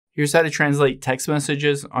Here's how to translate text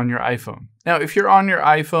messages on your iPhone. Now, if you're on your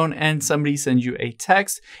iPhone and somebody sends you a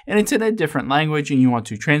text and it's in a different language and you want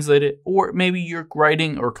to translate it, or maybe you're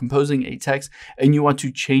writing or composing a text and you want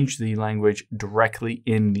to change the language directly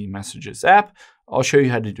in the Messages app, I'll show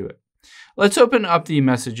you how to do it. Let's open up the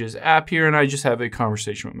Messages app here and I just have a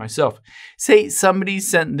conversation with myself. Say somebody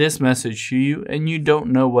sent this message to you and you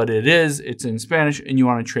don't know what it is, it's in Spanish and you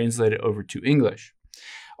want to translate it over to English.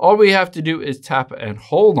 All we have to do is tap and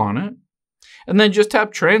hold on it, and then just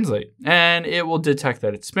tap translate, and it will detect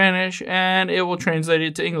that it's Spanish, and it will translate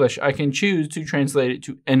it to English. I can choose to translate it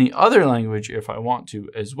to any other language if I want to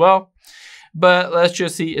as well. But let's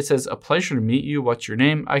just see, it says, "A pleasure to meet you. What's your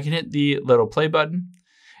name?" I can hit the little play button,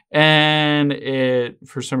 and it,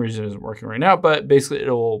 for some reason, isn't working right now, but basically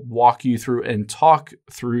it'll walk you through and talk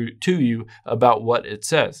through to you about what it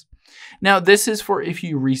says. Now, this is for if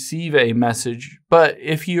you receive a message, but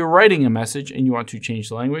if you're writing a message and you want to change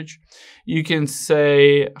the language, you can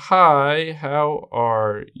say, "Hi, how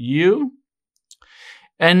are you?"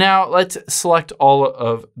 And now let's select all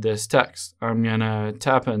of this text. I'm gonna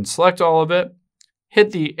tap and select all of it,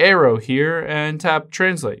 hit the arrow here and tap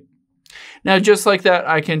translate. Now, just like that,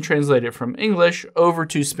 I can translate it from English over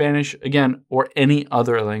to Spanish, again, or any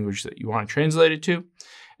other language that you want to translate it to.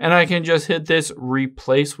 And I can just hit this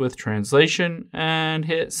replace with translation and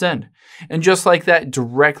hit send. And just like that,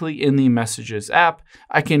 directly in the Messages app,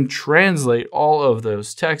 I can translate all of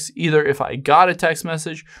those texts. Either if I got a text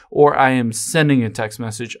message or I am sending a text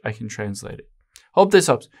message, I can translate it. Hope this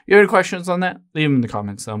helps. If you have any questions on that, leave them in the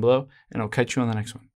comments down below, and I'll catch you on the next one.